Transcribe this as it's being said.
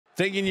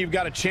Thinking you've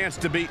got a chance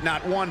to beat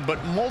not one,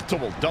 but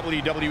multiple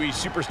WWE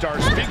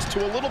superstars speaks to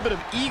a little bit of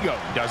ego,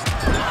 doesn't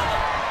it?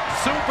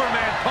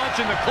 Superman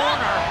punch in the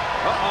corner.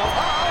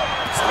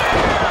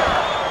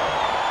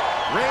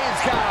 Reigns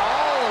got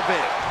all of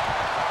it.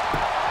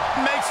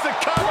 Makes the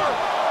cover.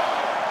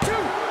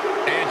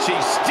 And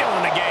she's still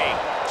in the game.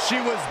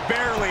 She was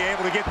barely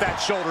able to get that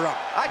shoulder up.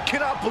 I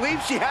cannot believe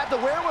she had the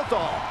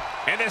wherewithal.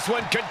 And this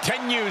one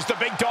continues. The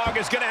big dog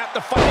is going to have to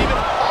fight even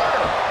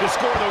harder to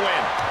score the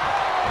win.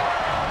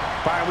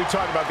 Byron, we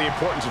talk about the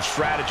importance of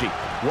strategy.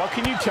 What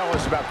can you tell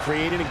us about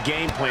creating a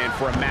game plan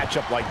for a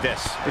matchup like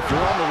this? If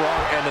you're on the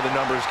wrong end of the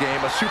numbers game,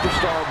 a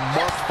superstar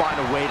must find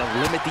a way to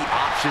limit the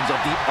options of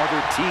the other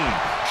team.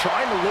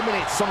 Try and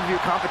eliminate some of your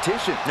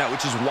competition. Now,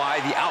 which is why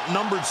the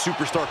outnumbered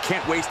superstar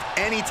can't waste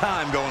any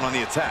time going on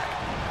the attack.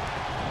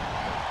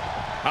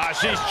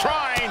 She's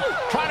trying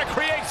to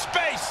create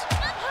space.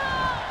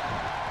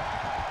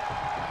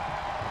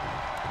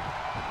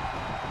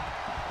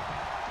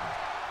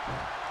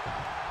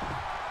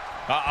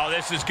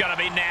 This is going to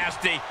be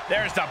nasty.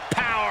 There's the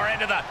power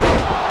into the...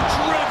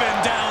 Driven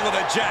down with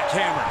a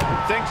jackhammer.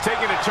 Things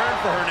taking a turn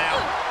for her now.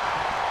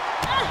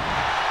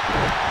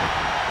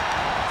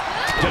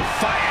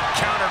 Defiant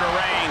counter to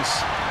Reigns.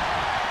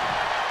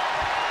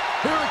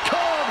 Here it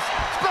comes.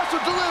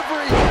 Special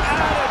delivery.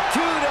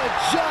 Attitude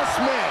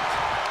adjustment.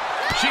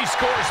 She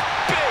scores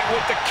big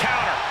with the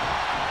counter.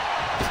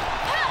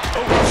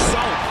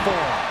 Solid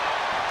form.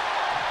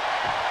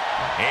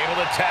 Able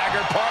to tag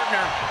her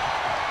partner.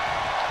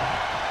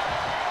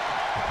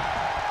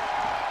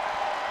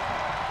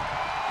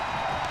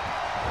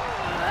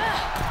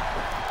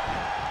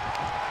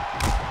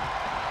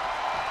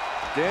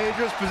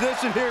 Dangerous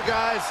position here,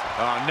 guys.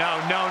 Oh,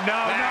 no.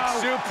 Back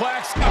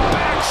suplex.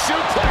 Back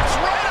suplex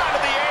right onto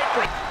the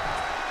apron.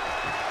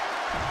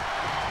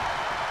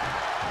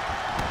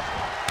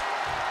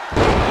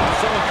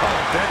 Someone call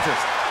a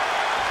dentist.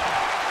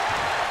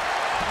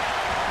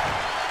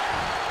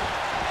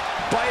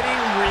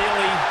 Biting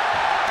really.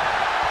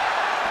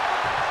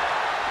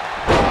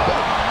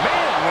 Oh,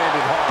 man,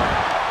 landed hard.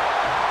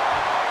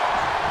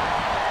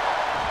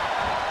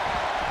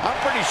 I'm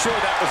pretty sure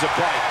that was a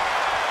bite.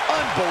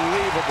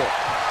 Unbelievable.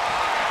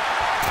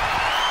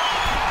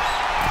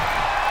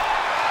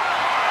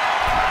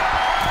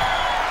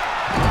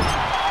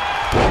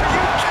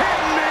 You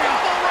kidding me?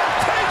 Double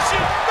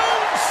rotation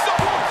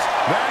moonsault.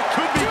 That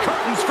could be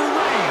curtains for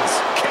Reigns.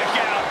 Kick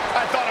out.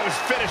 I thought it was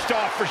finished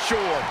off for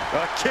sure.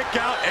 A kick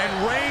out, and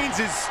Reigns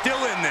is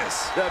still in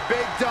this. The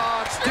big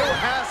dog still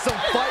has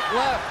some fight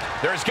left.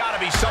 There's got to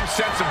be some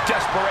sense of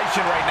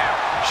desperation right now.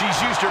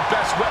 She's used her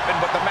best weapon,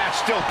 but the match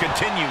still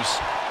continues.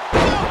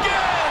 Good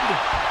night.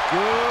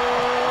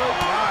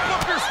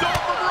 Booker stomp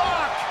from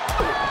Rock.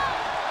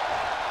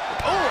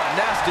 Oh, a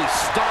nasty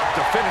stop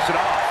to finish it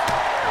off.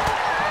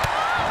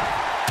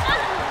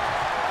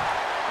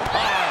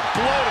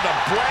 Blow to the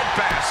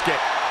breadbasket.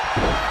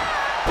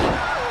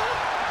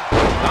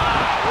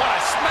 What a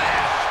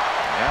smash.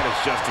 That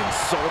is just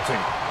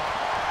insulting.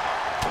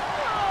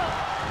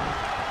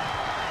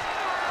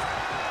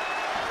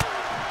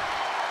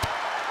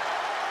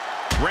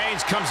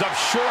 Reigns comes up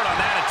short on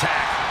that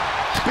attack.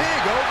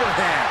 Big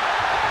overhand.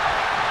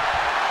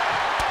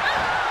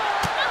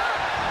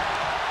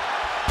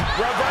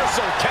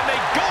 Reversal. Can they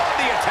go on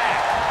the attack?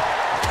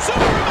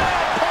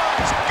 Superman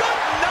punch.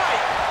 Good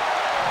night.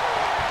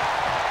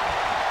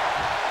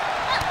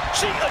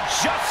 She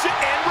adjusts it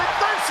and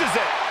reverses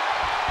it.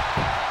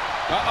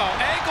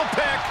 Ankle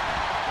pick.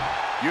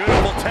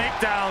 Beautiful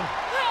takedown.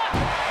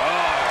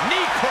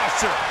 Knee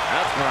crusher.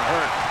 That's gonna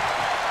hurt.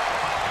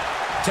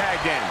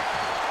 Tagged in.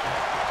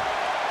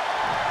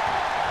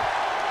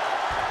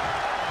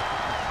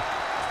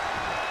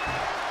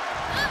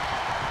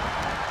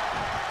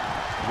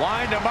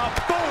 Wind him up.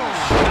 Boom.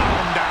 Knock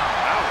him down.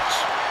 Ouch.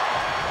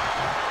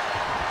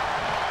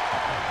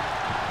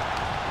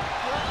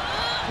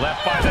 Left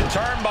by the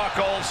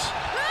turnbuckles.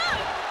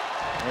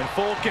 In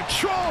full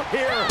control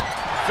here.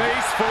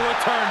 Face full of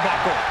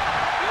turnbuckle.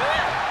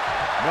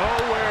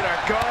 Nowhere to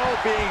go.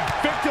 Being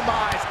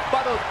victimized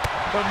by the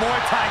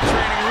Muay Thai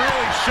training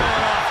really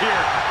showing off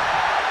here.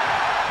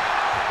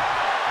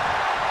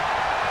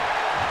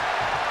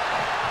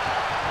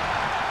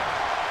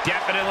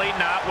 Definitely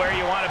not where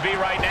you want to be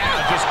right now.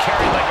 Just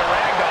carried like a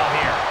ragdoll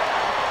here.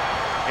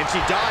 And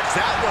she dodged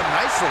that one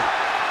nicely.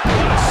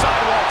 What a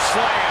sidewalk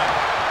slam.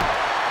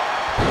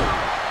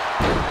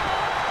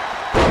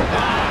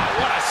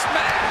 What a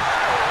smash.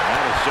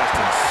 That is just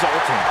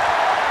insulting.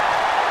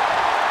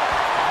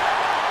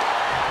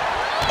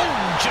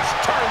 Boom, just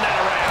turn that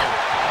around.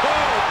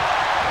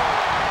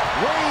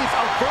 Reigns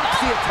averts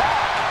the attack.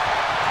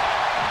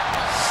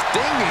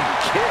 Stinging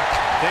kick.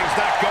 Things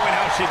not going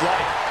how she'd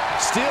like.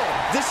 Still,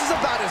 this is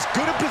about as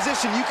good a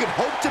position you can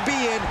hope to be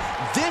in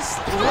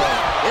this late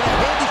in a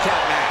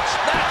handicap match.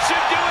 That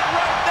should do it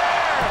right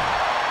there.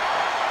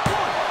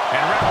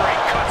 And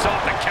referee cuts off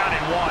the count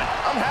in one.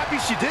 I'm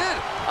happy she did.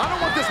 I don't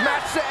want this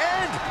match to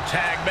end.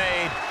 Tag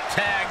made.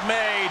 Tag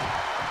made.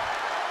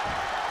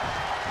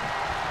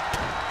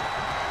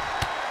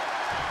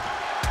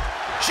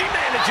 She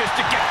manages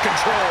to get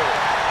control.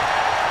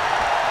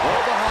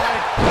 Roll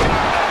behind.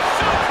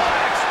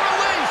 Suplex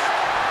released.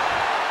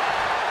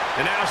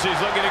 And now she's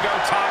looking to go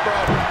top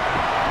rope.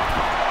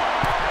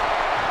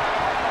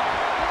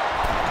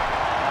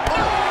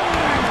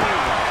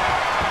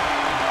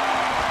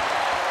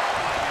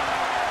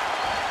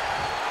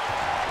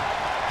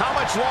 How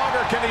much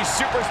longer can these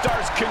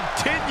superstars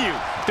continue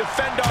to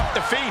fend off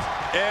defeat?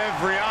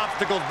 Every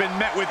obstacle's been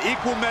met with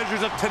equal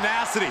measures of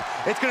tenacity.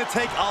 It's going to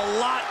take a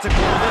lot to clear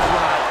this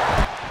one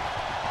out.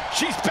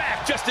 She's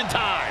back just in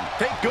time.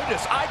 Thank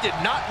goodness I did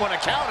not want to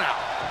count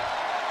out.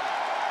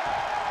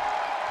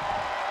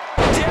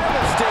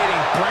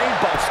 Devastating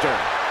brainbuster.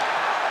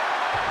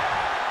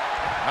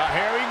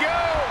 Here we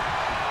go.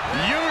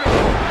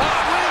 Beautiful.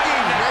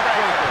 Swinging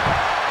neckbreaker.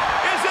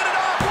 Is it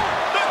enough?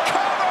 The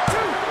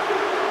cover.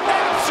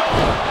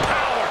 Absolute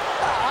power.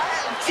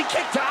 She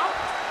kicked out?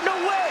 No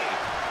way.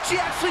 She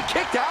actually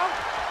kicked out?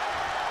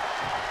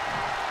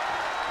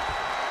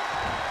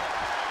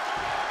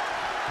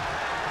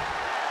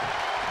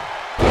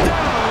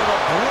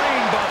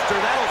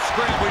 That'll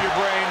scramble your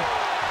brain.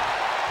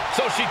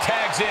 So she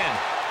tags in.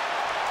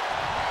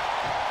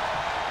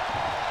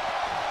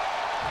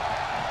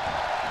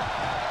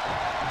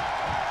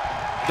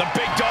 The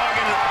big dog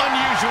in an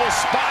unusual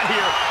spot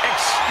here.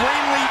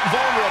 Extremely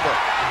vulnerable.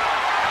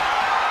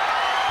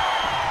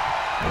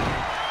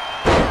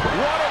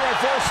 What a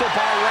reversal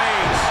by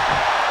Reigns.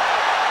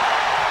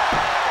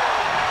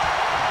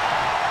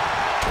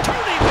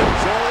 Turning the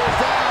shoulders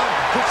down.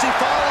 Could she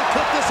finally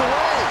put this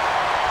away?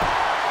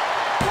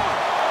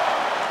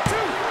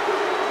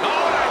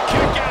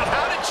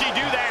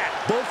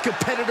 Both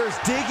competitors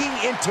digging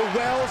into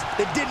wells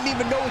they didn't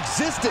even know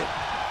existed.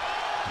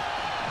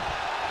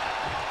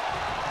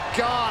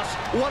 Gosh,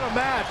 what a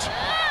match.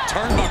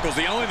 Turnbuckle's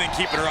the only thing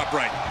keeping her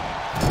upright.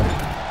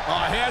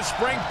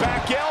 Handspring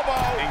back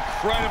elbow.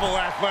 Incredible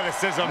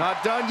athleticism.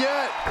 Not done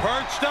yet.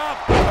 Perched up.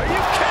 Are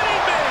you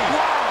kidding me?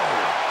 Wow.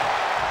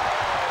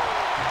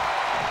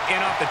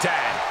 In off the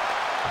tag.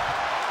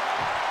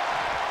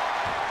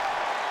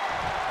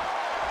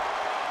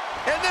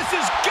 And this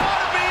has got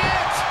to be it.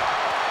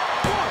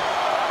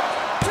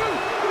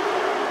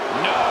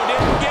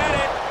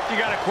 You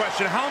got a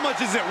question. How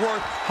much is it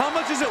worth? How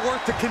much is it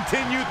worth to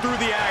continue through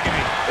the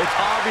agony? It's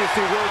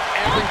obviously worth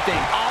everything.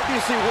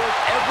 Obviously worth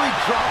every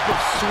drop of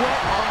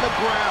sweat on the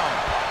ground.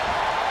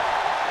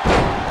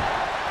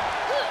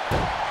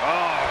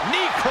 Oh,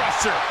 knee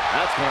crusher.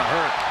 That's gonna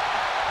hurt.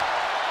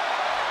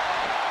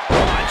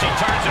 Oh, and she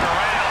turns it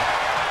around.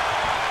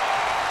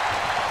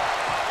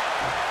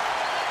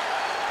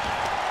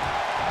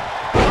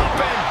 Up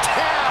and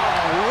down.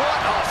 What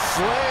a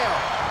slam.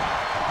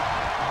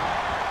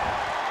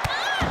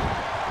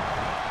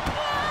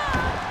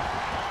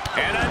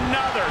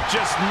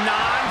 Just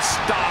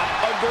non-stop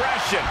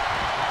aggression.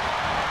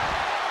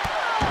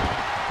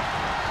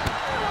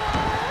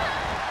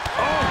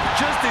 Oh,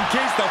 just in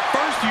case the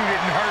first few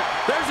didn't hurt,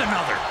 there's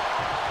another.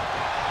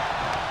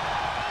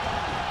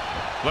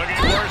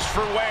 Looking worse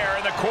for wear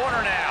in the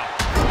corner now.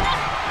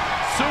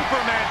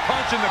 Superman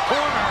punch in the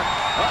corner.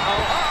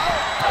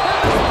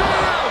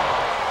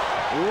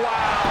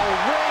 Wow,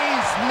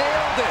 Reigns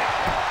nailed it.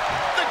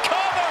 The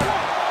cover.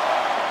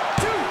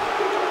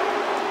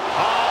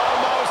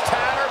 Almost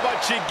had her,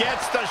 but she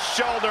gets the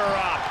shoulder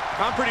up.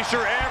 I'm pretty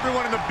sure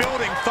everyone in the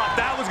building thought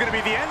that was going to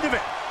be the end of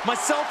it,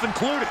 myself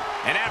included.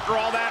 And after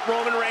all that,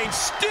 Roman Reigns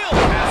still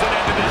hasn't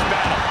ended this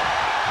battle.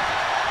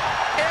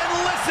 And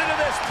listen to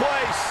this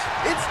place.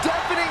 It's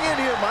deafening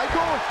in here,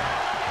 Michael.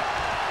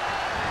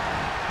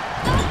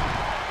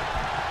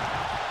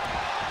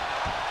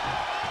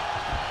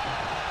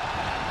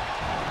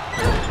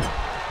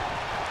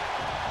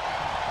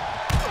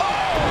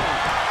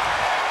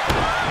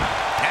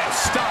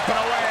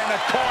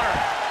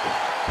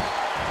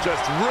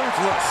 Just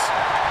ruthless.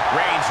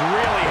 Reigns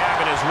really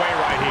having his way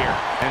right here.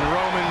 And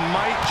Roman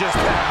might just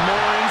have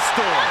more in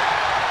store.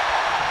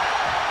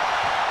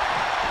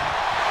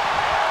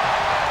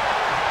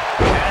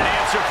 And an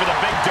answer for the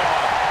big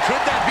dog.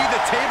 Could that be the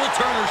table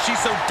turner she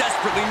so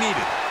desperately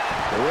needed?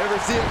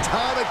 Delivers the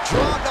atomic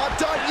drop, not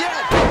done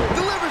yet.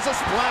 Delivers a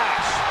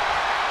splash.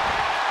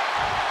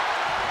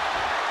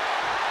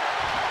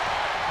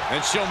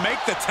 And she'll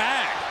make the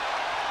tag.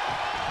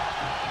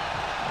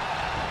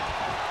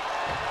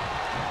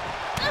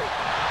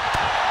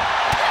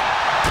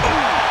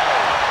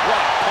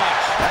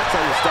 That's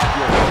how you stop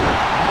your opponent.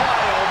 My,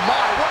 oh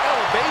my, what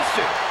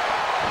elevation.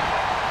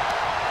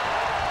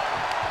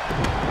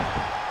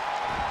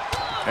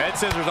 Head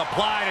scissors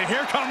applied, and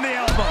here come the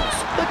elbows.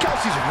 Look how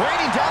she's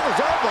raining down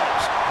those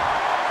elbows.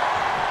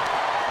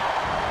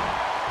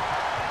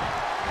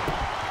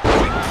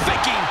 Quick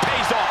thinking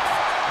pays off.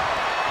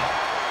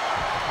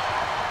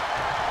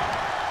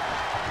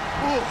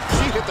 Ooh,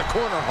 she hit the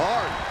corner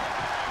hard.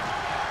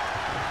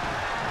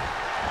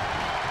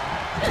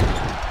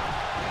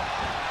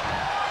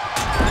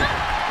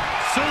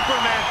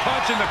 Superman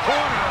punch in the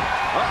corner.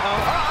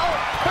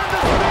 And the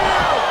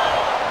spear!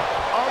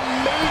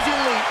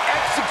 Amazingly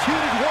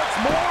executed once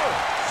more.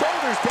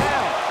 Shoulders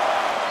down.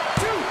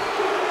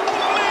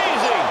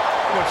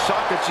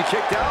 shocked that she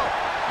kicked out.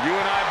 You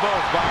and I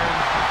both, Byron.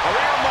 A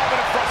rare moment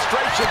of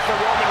frustration for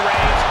Roman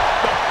Reigns.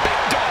 The big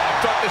dog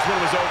thought this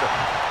one was over.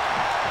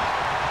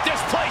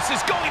 This place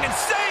is going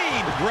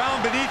insane. The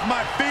ground beneath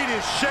my feet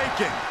is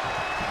shaking.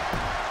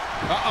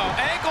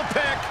 Ankle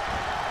pick.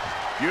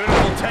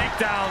 Beautiful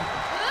takedown.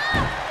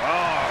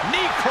 Oh,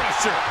 knee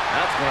crusher.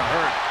 That's gonna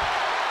hurt.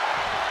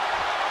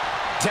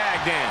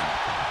 Tagged in.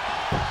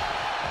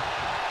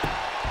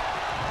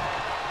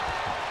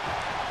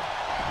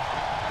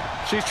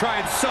 She's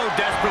trying so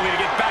desperately to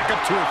get back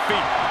up to her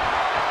feet.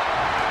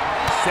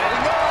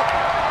 Setting up.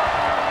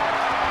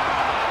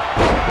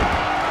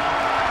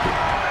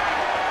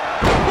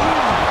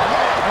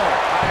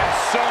 I am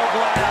so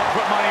glad I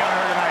put money on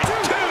her tonight.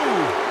 2,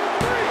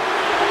 3.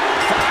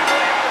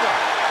 Finally over.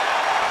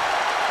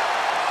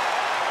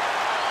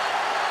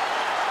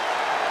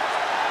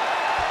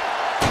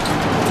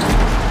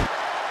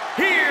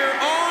 Here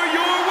are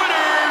your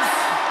winners.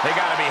 They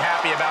got to be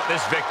happy about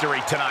this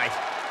victory tonight.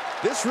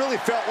 This really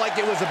felt like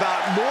it was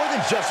about more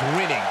than just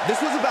winning. This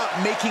was about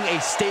making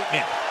a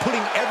statement,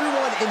 putting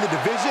everyone in the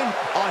division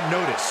on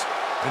notice.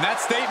 And that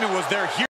statement was their hero.